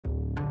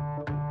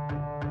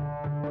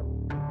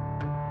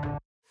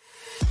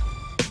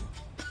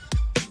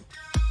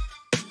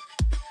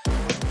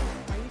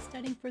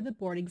for the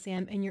board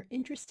exam and you're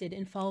interested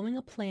in following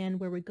a plan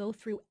where we go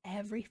through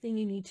everything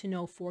you need to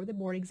know for the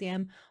board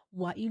exam,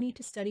 what you need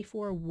to study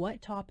for,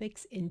 what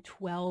topics in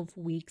 12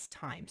 weeks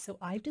time. So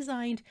I've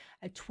designed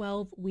a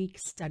 12-week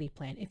study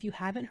plan. If you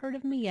haven't heard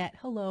of me yet,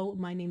 hello,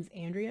 my name's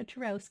Andrea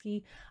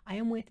Turowski. I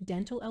am with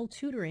Dentalelle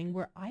Tutoring,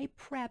 where I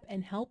prep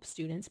and help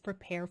students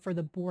prepare for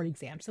the board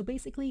exam. So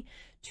basically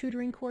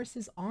tutoring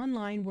courses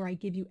online where I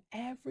give you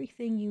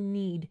everything you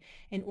need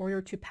in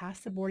order to pass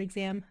the board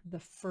exam the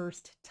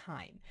first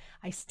time.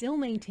 I still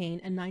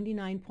maintain a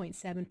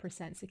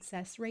 99.7%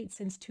 success rate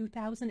since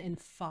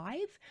 2005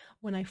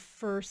 when I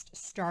first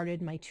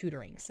started my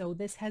tutoring. So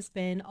this has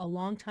been a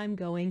long time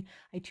going.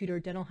 I tutor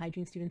dental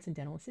hygiene students and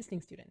dental assisting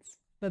students.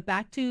 But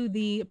back to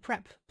the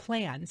prep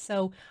plan.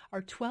 So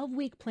our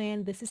 12-week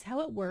plan, this is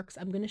how it works.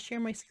 I'm going to share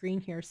my screen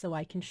here so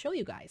I can show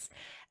you guys.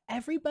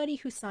 Everybody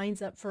who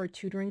signs up for a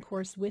tutoring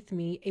course with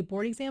me, a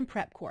board exam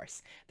prep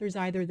course, there's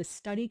either the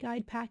study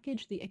guide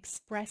package, the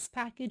express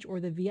package, or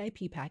the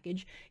VIP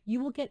package.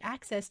 You will get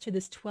access to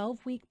this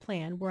 12-week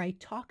plan where I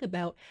talk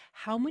about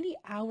how many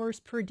hours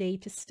per day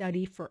to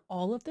study for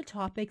all of the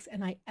topics,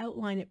 and I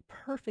outline it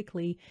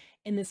perfectly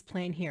in this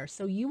plan here.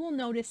 So you will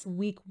notice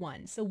week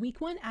 1. So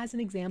week 1, as an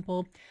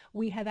example,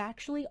 we have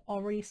actually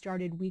already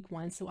started week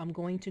 1, so I'm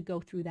going to go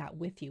through that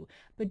with you.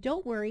 But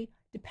don't worry,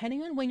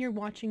 depending on when you're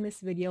watching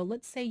this video,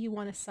 let's say you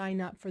want to sign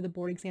up for the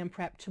board exam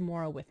prep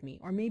tomorrow with me,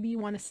 or maybe you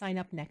want to sign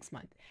up next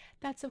month.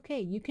 That's okay.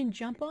 You can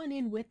jump on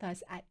in with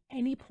us at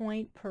any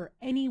point per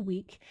any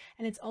week,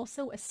 and it's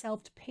also a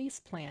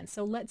self-paced plan.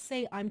 So let's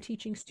say I'm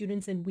teaching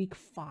students in week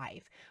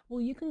 5.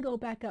 Well, you can go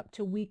back up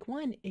to week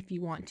 1 if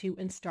you want to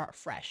and start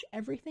fresh.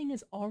 Everything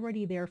is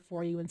already there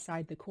for you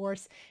inside the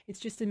course. It's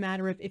just a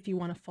matter of if you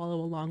want to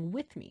follow along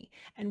with me.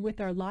 And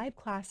with our live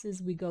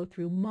classes, we go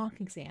through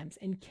mock exams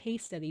and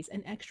case studies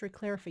and extra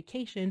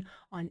clarification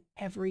on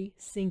every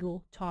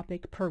single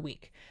topic per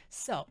week.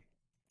 So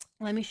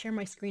let me share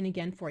my screen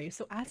again for you.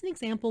 So as an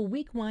example,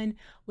 week 1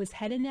 was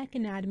head and neck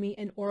anatomy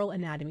and oral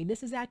anatomy.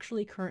 This is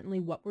actually currently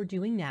what we're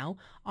doing now.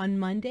 On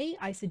Monday,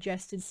 I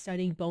suggested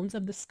studying bones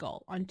of the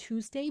skull. On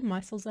Tuesday,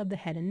 muscles of the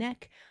head and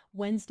neck.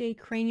 Wednesday,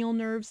 cranial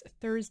nerves.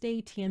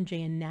 Thursday,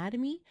 TMJ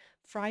anatomy.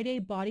 Friday,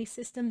 body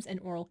systems and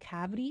oral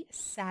cavity.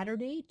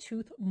 Saturday,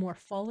 tooth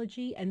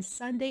morphology. And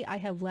Sunday, I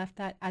have left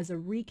that as a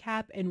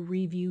recap and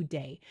review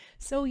day.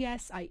 So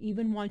yes, I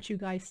even want you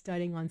guys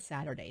studying on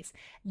Saturdays.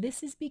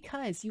 This is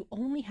because you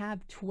only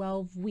have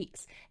 12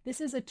 weeks. This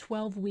is a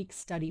 12-week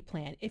study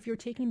plan. If you're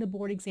taking the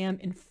board exam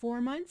in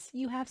 4 months,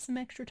 you have some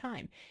extra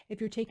time. If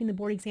you're taking the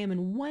board exam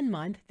in 1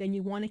 month, then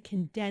you want to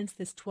condense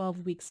this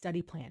 12-week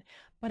study plan.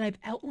 But I've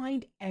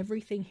outlined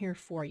everything here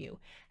for you.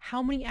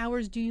 How many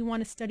hours do you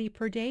want to study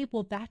per day?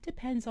 Well, that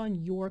depends on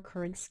your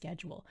current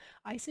schedule.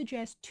 I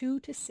suggest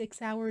 2 to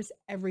 6 hours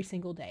every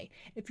single day.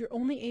 If you're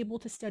only able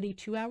to study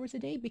 2 hours a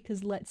day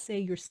because let's say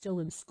you're still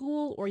in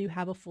school or you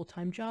have a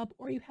full-time job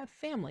or you have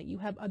family, you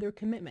have other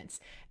commitments,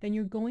 then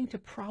you're going to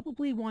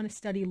probably want to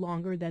study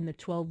longer than the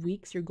 12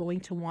 weeks. You're going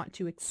to want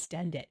to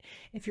extend it.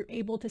 If you're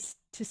able to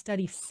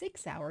study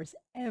 6 hours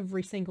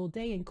every single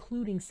day,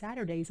 including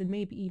Saturdays and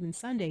maybe even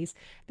Sundays,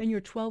 then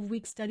your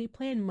 12-week study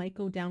plan might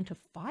go down to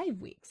 5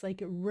 weeks.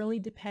 Like, it really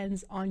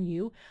depends on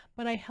you,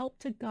 but I help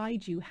to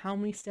guide you how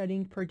many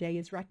studying per day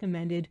is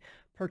recommended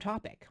per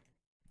topic.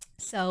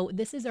 So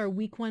this is our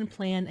week 1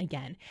 plan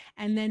again.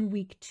 And then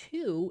week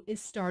 2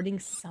 is starting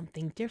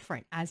something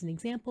different. As an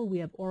example, we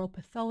have oral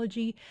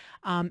pathology,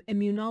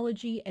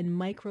 immunology, and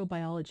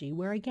microbiology,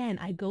 where again,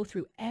 I go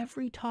through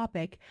every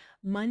topic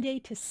Monday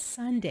to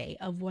Sunday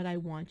of what I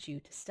want you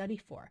to study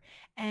for.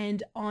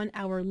 And on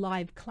our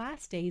live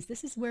class days,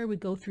 this is where we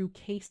go through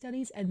case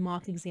studies and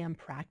mock exam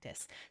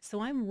practice.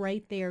 So I'm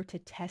right there to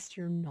test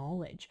your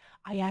knowledge.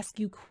 I ask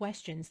you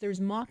questions.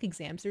 There's mock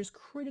exams, there's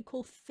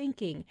critical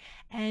thinking,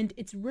 and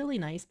it's really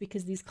nice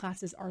because these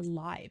classes are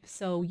live.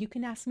 So you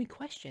can ask me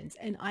questions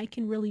and I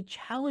can really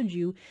challenge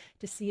you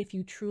to see if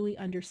you truly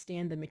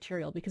understand the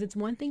material, because it's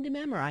one thing to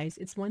memorize,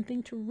 it's one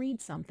thing to read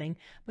something,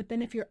 but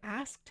then if you're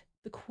asked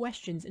the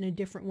questions in a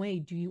different way,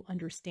 do you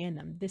understand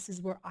them? This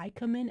is where I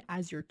come in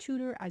as your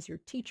tutor, as your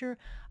teacher.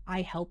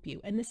 I help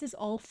you. And this is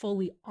all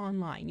fully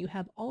online. You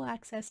have all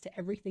access to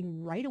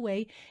everything right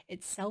away.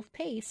 It's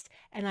self-paced,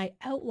 and I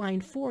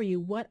outline for you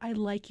what I'd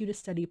like you to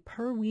study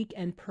per week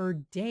and per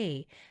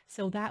day.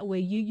 So that way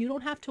you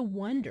don't have to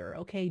wonder,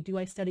 okay, do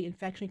I study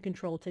infection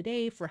control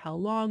today? For how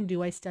long?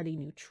 Do I study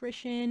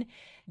nutrition?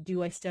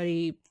 Do I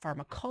study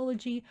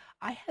pharmacology?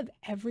 I have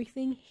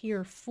everything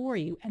here for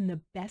you. And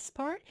the best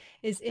part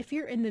is if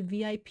you're in the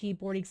VIP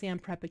Board Exam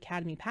Prep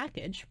Academy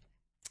package,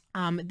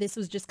 this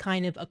was just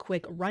kind of a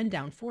quick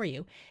rundown for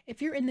you.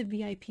 If you're in the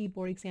VIP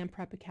Board Exam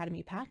Prep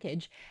Academy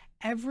package,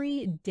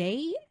 every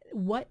day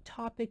what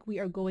topic we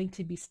are going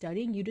to be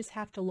studying. You just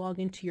have to log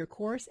into your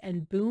course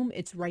and boom,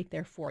 it's right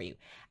there for you.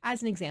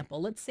 As an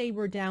example, let's say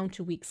we're down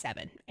to week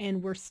 7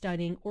 and we're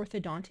studying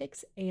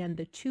orthodontics and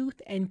the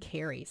tooth and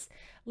caries.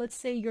 Let's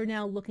say you're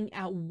now looking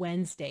at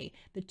Wednesday,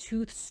 the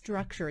tooth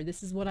structure.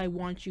 This is what I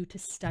want you to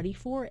study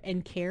for,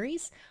 and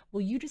caries.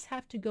 Well, you just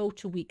have to go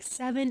to week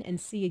 7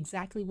 and see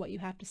exactly what you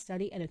have to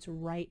study, and it's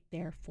right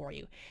there for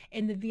you.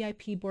 In the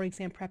VIP Board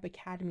Exam Prep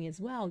Academy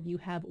as well, you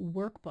have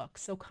workbooks,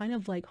 so kind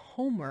of like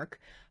homework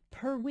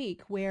per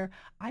week, where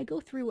I go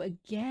through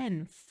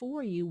again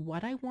for you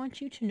what I want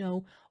you to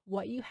know,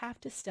 what you have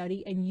to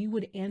study, and you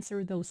would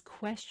answer those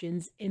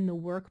questions in the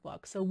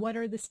workbook. So what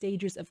are the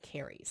stages of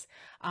caries?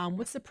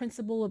 What's the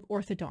principle of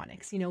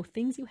orthodontics? You know,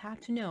 things you have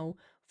to know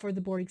for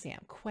the board exam,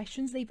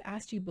 questions they've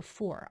asked you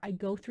before. I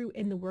go through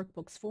in the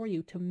workbooks for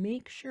you to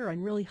make sure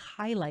and really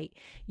highlight,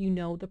 you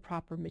know, the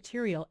proper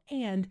material.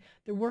 And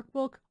the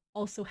workbook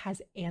also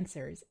has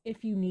answers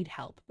if you need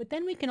help. But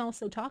then we can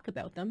also talk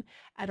about them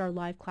at our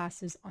live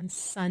classes on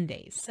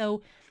Sundays.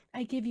 So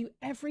I give you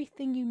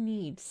everything you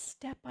need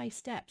step by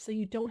step, so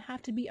you don't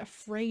have to be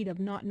afraid of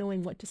not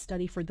knowing what to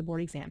study for the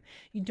board exam.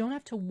 You don't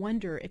have to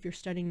wonder if you're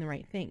studying the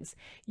right things.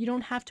 You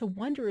don't have to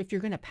wonder if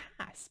you're going to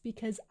pass,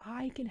 because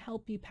I can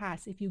help you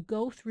pass. If you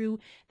go through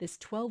this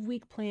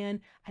 12-week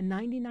plan, a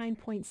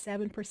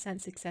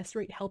 99.7% success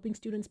rate helping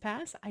students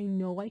pass, I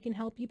know I can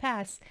help you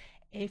pass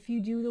if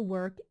you do the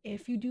work,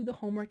 if you do the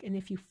homework, and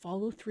if you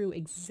follow through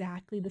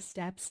exactly the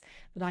steps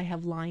that I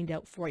have lined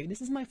out for you.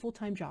 This is my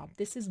full-time job.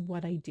 This is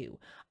what I do.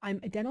 I'm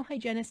a dental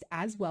hygienist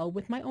as well,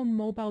 with my own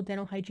mobile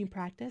dental hygiene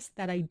practice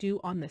that I do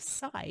on the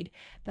side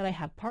that I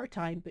have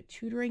part-time, but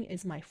tutoring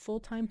is my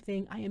full-time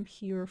thing. I am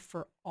here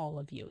for all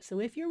of you. So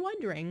if you're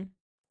wondering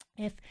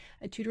if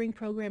a tutoring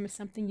program is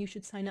something you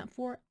should sign up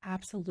for,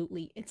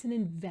 absolutely. It's an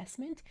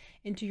investment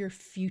into your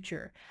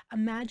future.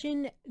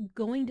 Imagine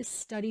going to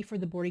study for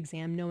the board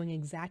exam, knowing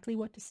exactly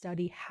what to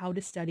study, how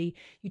to study.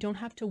 You don't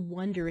have to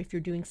wonder if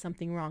you're doing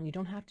something wrong. You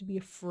don't have to be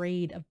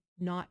afraid of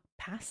not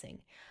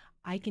passing.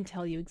 I can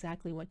tell you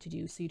exactly what to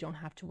do, so you don't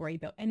have to worry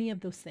about any of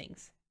those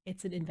things.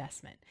 It's an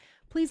investment.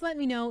 Please let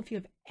me know if you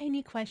have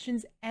any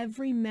questions.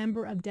 Every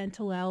member of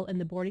Dentalelle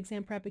and the Board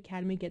Exam Prep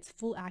Academy gets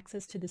full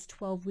access to this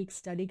 12-week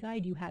study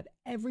guide. You have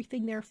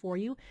everything there for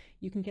you.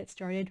 You can get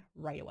started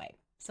right away.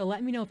 So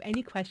let me know if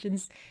any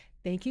questions.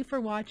 Thank you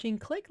for watching.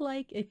 Click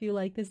like if you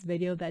like this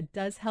video. That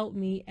does help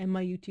me and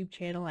my YouTube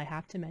channel. I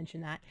have to mention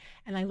that.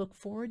 And I look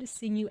forward to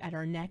seeing you at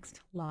our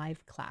next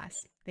live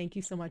class. Thank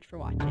you so much for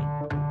watching.